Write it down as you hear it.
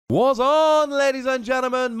What's on, ladies and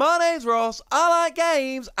gentlemen? My name's Ross, I like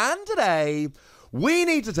games, and today we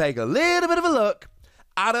need to take a little bit of a look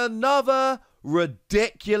at another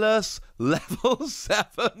ridiculous level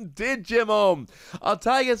 7 Digimon. I'll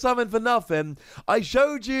tell you something for nothing. I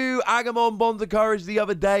showed you Gabumon Bond of Courage the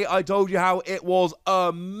other day. I told you how it was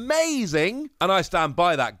amazing, and I stand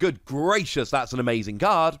by that. Good gracious, that's an amazing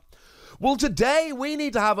card. Well, today we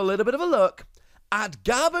need to have a little bit of a look at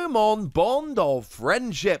Gabumon Bond of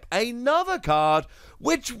Friendship, another card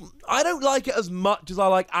which I don't like it as much as I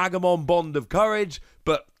like Gabumon Bond of Courage,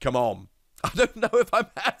 but come on. I don't know if I'm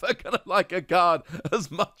ever going to like a card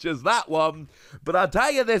as much as that one, but I'll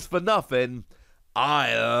tell you this for nothing,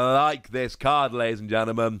 I like this card, ladies and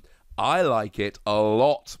gentlemen. I like it a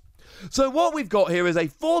lot. So what we've got here is a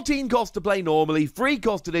 14 cost to play normally, 3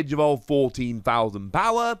 cost to Digivolve, 14,000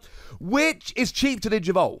 power, which is cheap to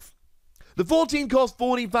Digivolve. The 14 cost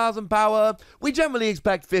 14,000 power, we generally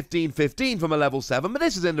expect 15 from a level 7, but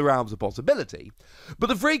this is in the realms of possibility. But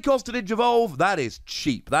the 3 cost to Digivolve, that is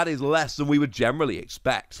cheap, that is less than we would generally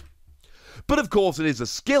expect. But of course it is the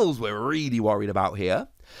skills we're really worried about here.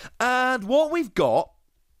 And what we've got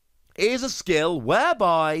is a skill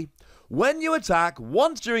whereby when you attack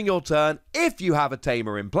once during your turn, if you have a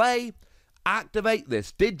tamer in play, activate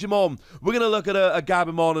this Digimon. We're going to look at a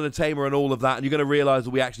Gabumon and a tamer and all of that, and you're going to realize that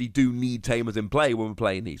we actually do need tamers in play when we're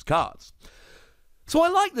playing these cards. So I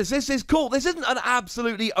like this. This is cool. This isn't an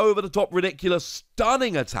absolutely over-the-top, ridiculous,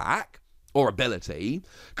 stunning attack or ability,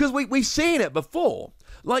 because we've seen it before.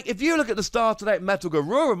 Like, if you look at the starter deck Metal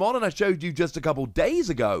Gabumon, and I showed you just a couple days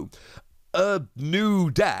ago, a new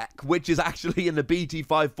deck, which is actually in the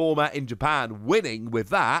BT5 format in Japan, winning with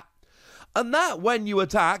that. And that, when you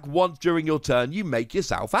attack once during your turn, you make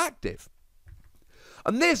yourself active.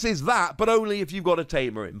 And this is that, but only if you've got a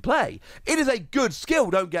tamer in play. It is a good skill,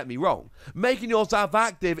 don't get me wrong. Making yourself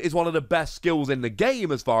active is one of the best skills in the game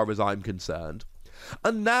as far as I'm concerned.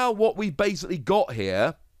 And now what we've basically got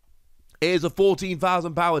here is a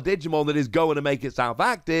 14,000 power Digimon that is going to make itself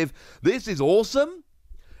active. This is awesome.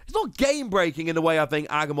 It's not game breaking in the way I think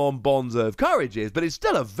Gabumon Bond of Courage is, but it's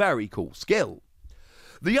still a very cool skill.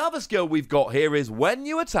 The other skill we've got here is when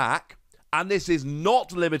you attack, and this is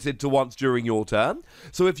not limited to once during your turn,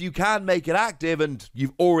 so if you can make it active and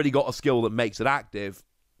you've already got a skill that makes it active,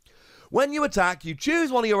 when you attack, you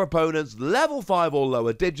choose one of your opponent's level 5 or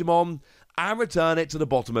lower Digimon and return it to the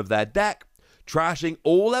bottom of their deck, trashing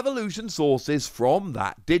all evolution sources from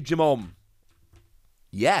that Digimon.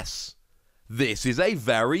 Yes. This is a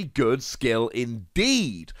very good skill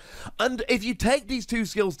indeed. And if you take these two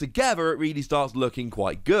skills together, it really starts looking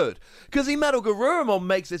quite good. Because the Metal Gabumon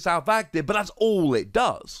makes itself active, but that's all it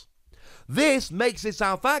does. This makes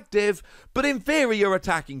itself active, but in theory you're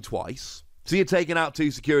attacking twice. So you're taking out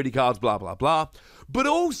 2 security cards, blah, blah, blah. But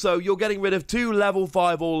also you're getting rid of 2 level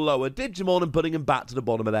 5 or lower Digimon and putting them back to the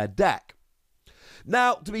bottom of their deck.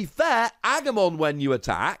 Now, to be fair, Gabumon, when you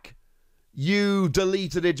attack, you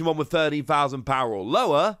delete a Digimon with 13,000 power or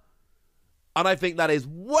lower, and I think that is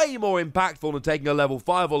way more impactful than taking a level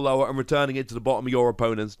 5 or lower and returning it to the bottom of your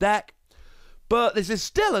opponent's deck. But this is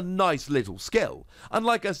still a nice little skill, and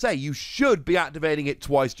like I say, you should be activating it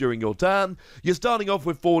twice during your turn. You're starting off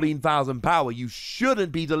with 14,000 power. You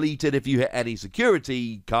shouldn't be deleted if you hit any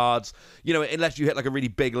security cards, you know, unless you hit like a really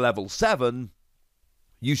big level 7,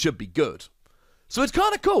 you should be good. So it's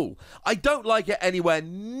kind of cool. I don't like it anywhere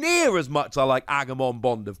near as much as I like Gabumon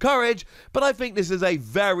Bond of Courage, but I think this is a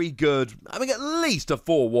very good, I mean, at least a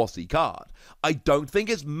 4-WASSy card. I don't think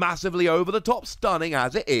it's massively over-the-top stunning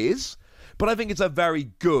as it is, but I think it's a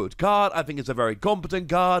very good card. I think it's a very competent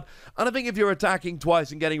card, and I think if you're attacking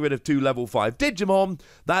twice and getting rid of 2 level 5 Digimon,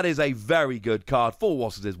 that is a very good card. 4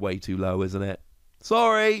 WASSs is way too low, isn't it?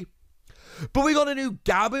 Sorry. But we got a new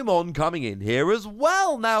Gabumon coming in here as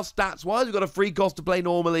well. Now, stats-wise, we've got a 3 cost to play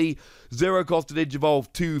normally, 0 cost to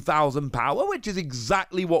Digivolve, 2,000 power, which is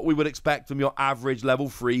exactly what we would expect from your average level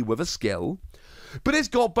 3 with a skill. But it's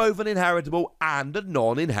got both an inheritable and a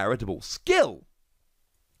non-inheritable skill.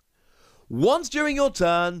 Once during your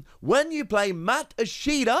turn, when you play Mat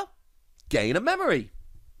Ashida, gain a memory.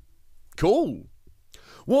 Cool.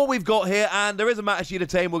 What we've got here, and there is a Mat Ashida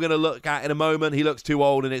team we're going to look at in a moment. He looks too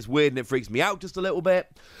old and it's weird and it freaks me out just a little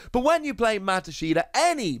bit. But when you play Mat Ashida,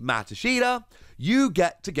 any Mat Ashida, you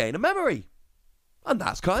get to gain a memory. And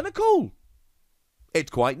that's kind of cool.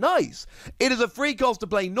 It's quite nice. It is a 3 cost to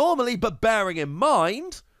play normally, but bearing in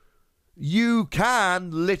mind, you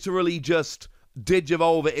can literally just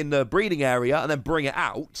Digivolve it in the breeding area and then bring it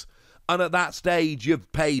out. And at that stage,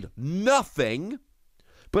 you've paid nothing.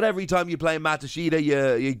 But every time you play Mat Ashida,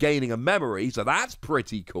 you're gaining a memory, so that's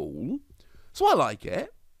pretty cool. So I like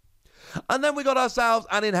it. And then we got ourselves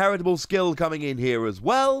an inheritable skill coming in here as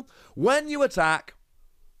well. When you attack,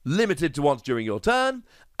 limited to once during your turn,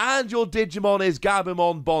 and your Digimon is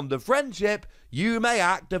Gabumon Bond of Friendship, you may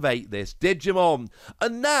activate this Digimon.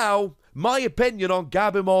 And now, my opinion on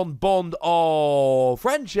Gabumon Bond of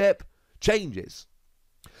Friendship changes.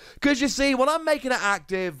 Because you see, when I'm making it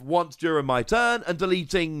active once during my turn and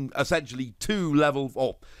deleting essentially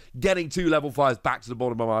getting 2 level 5s back to the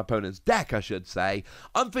bottom of my opponent's deck, I should say,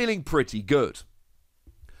 I'm feeling pretty good.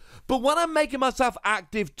 But when I'm making myself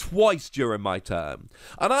active twice during my turn,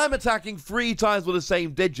 and I'm attacking 3 times with the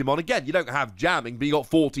same Digimon, again, you don't have jamming, but you got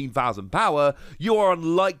 14,000 power, you are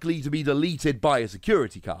unlikely to be deleted by a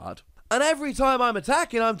security card. And every time I'm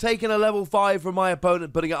attacking, I'm taking a level 5 from my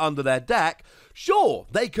opponent, putting it under their deck. Sure,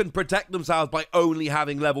 they can protect themselves by only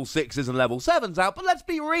having level 6s and level 7s out, but let's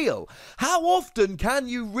be real. How often can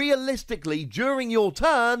you realistically, during your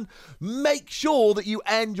turn, make sure that you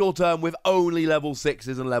end your turn with only level 6s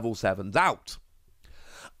and level 7s out?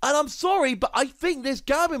 And I'm sorry, but I think this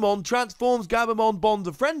Gabumon transforms Gabumon Bond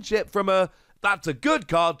of Friendship from that's a good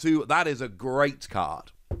card to that is a great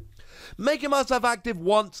card. Making myself active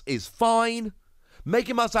once is fine.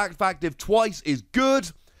 Making myself active twice is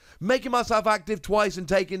good. Making myself active twice and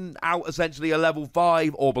taking out essentially a level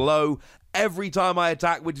 5 or below every time I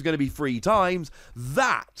attack, which is going to be 3 times,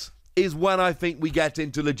 that is when I think we get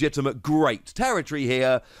into legitimate great territory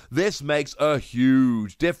here. This makes a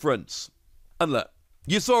huge difference. And look,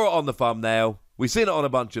 you saw it on the thumbnail. We've seen it on a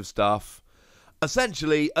bunch of stuff.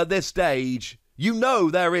 Essentially, at this stage, you know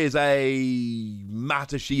there is a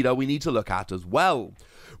Matashita we need to look at as well.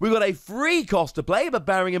 We've got a 3 cost to play, but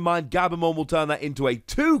bearing in mind Gabumon will turn that into a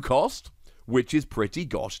 2 cost, which is pretty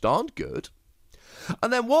gosh darn good.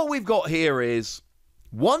 And then what we've got here is,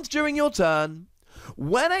 once during your turn,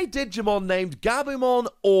 when a Digimon named Gabumon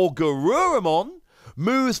or Garurumon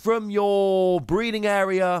moves from your breeding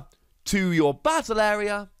area to your battle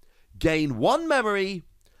area, gain 1 memory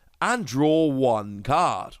and draw 1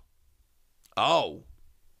 card. Oh,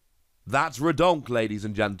 that's redonk, ladies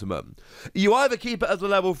and gentlemen. You either keep it as a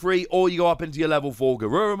level 3 or you go up into your level 4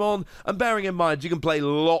 Garurumon. And bearing in mind, you can play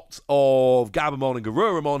lots of Gabumon and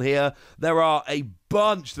Garurumon here. There are a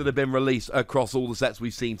bunch that have been released across all the sets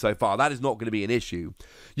we've seen so far. That is not going to be an issue.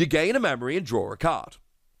 You gain a memory and draw a card.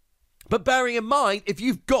 But bearing in mind, if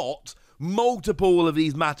you've got multiple of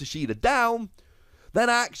these Matashita down, then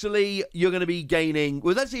actually you're going to be gaining,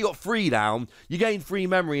 well, let's say you got 3 down, you gain 3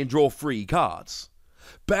 memory and draw 3 cards.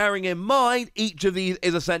 Bearing in mind, each of these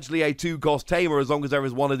is essentially a 2-cost tamer as long as there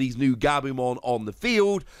is one of these new Gabumon on the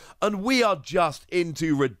field, and we are just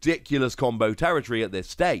into ridiculous combo territory at this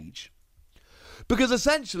stage. Because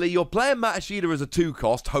essentially, you're playing Matashita as a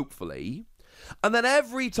 2-cost, hopefully, and then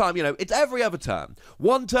every time, it's every other turn.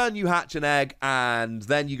 One turn you hatch an egg, and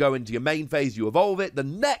then you go into your main phase, you evolve it. The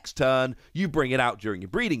next turn, you bring it out during your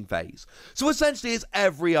breeding phase. So essentially, it's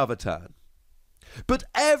every other turn. But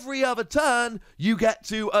every other turn, you get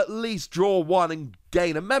to at least draw 1 and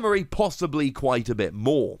gain a memory, possibly quite a bit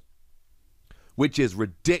more. Which is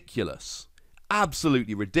ridiculous.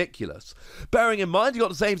 Absolutely ridiculous. Bearing in mind, you've got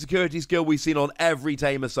the same security skill we've seen on every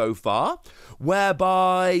tamer so far,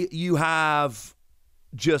 whereby you have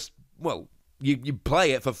just, well, you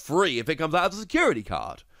play it for free if it comes out as a security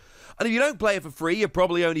card. And if you don't play it for free, you're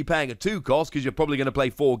probably only paying a 2 cost because you're probably going to play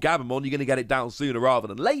 4 Gabumon. You're going to get it down sooner rather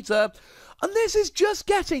than later. And this is just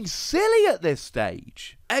getting silly at this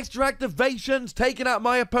stage. Extra activations, taking out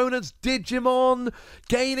my opponent's Digimon,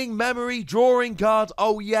 gaining memory, drawing cards.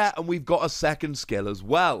 Oh yeah, and we've got a second skill as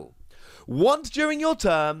well. Once during your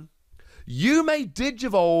turn, you may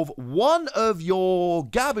Digivolve one of your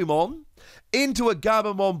Gabumon into a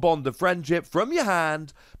Gabumon Bond of Friendship from your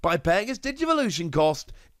hand by paying its Digivolution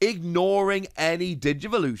cost, ignoring any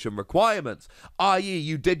Digivolution requirements. I.e.,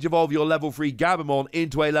 you Digivolve your level 3 Gabumon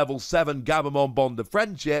into a level 7 Gabumon Bond of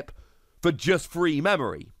Friendship for just free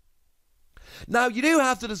memory. Now, you do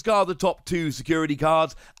have to discard the top 2 security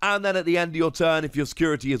cards, and then at the end of your turn, if your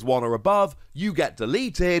security is 1 or above, you get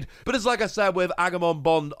deleted. But it's like I said with Gabumon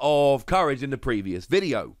Bond of Courage in the previous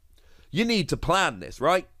video. You need to plan this,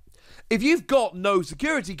 right? If you've got no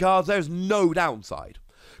security cards, there's no downside.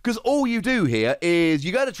 Because all you do here is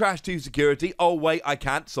you go to trash 2 security. Oh, wait, I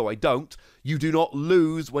can't, so I don't. You do not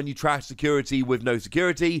lose when you trash security with no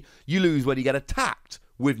security. You lose when you get attacked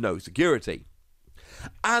with no security.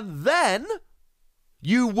 And then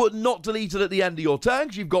you would not delete it at the end of your turn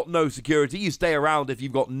because you've got no security. You stay around if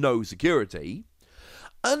you've got no security.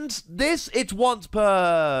 And this, it's once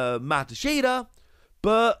per Matashita,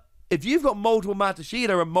 but if you've got multiple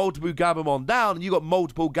Matashita and multiple Gabumon down, and you've got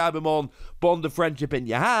multiple Gabumon Bond of Friendship in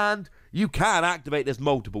your hand, You can activate this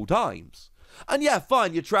multiple times. And yeah,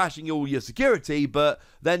 fine, you're trashing all your security, but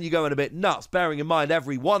then you're going a bit nuts, bearing in mind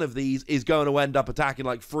every one of these is going to end up attacking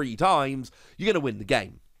like 3 times. You're going to win the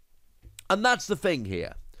game. And that's the thing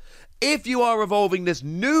here. If you are evolving this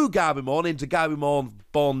new Gabumon into Gabumon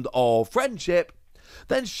Bond of Friendship,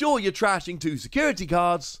 then sure, you're trashing 2 security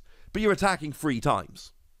cards, but you're attacking 3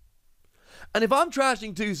 times. And if I'm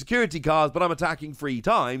trashing 2 security cards, but I'm attacking 3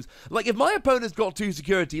 times, like if my opponent's got 2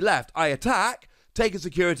 security left, I attack, take a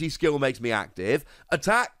security, skill makes me active,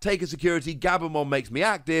 attack, take a security, Gabumon makes me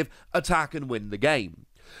active, attack and win the game.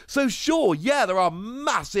 So sure, yeah, there are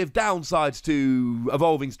massive downsides to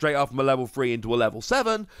evolving straight up from a level 3 into a level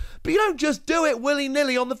 7, but you don't just do it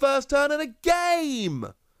willy-nilly on the first turn in a game.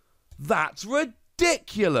 That's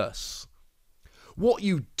ridiculous. What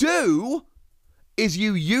you do is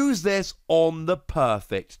you use this on the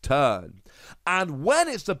perfect turn. And when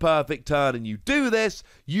it's the perfect turn and you do this,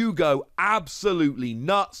 you go absolutely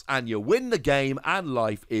nuts and you win the game and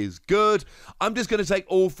life is good. I'm just going to take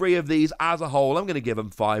all 3 of these as a whole. I'm going to give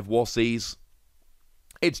them 5 wussies.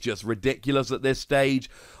 It's just ridiculous at this stage.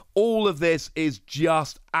 All of this is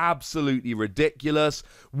just absolutely ridiculous.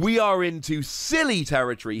 We are into silly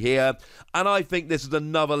territory here, and I think this is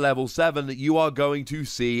another level 7 that you are going to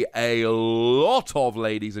see a lot of,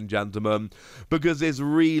 ladies and gentlemen, because this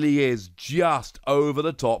really is just over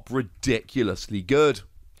the top ridiculously good.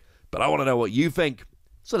 But I want to know what you think,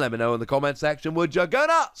 so let me know in the comment section, would you? Go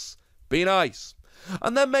nuts! Be nice!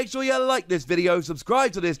 And then make sure you like this video,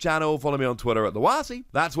 subscribe to this channel, follow me on Twitter at TheWasi.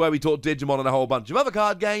 That's where we talk Digimon and a whole bunch of other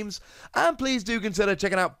card games. And please do consider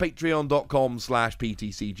checking out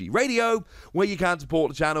patreon.com/PTCGradio, where you can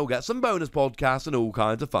support the channel, get some bonus podcasts and all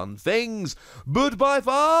kinds of fun things. But by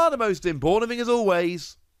far, the most important thing as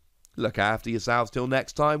always, look after yourselves till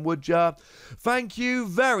next time, would ya? Thank you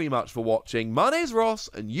very much for watching. My name's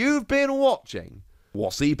Ross, and you've been watching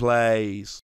Wasi Plays.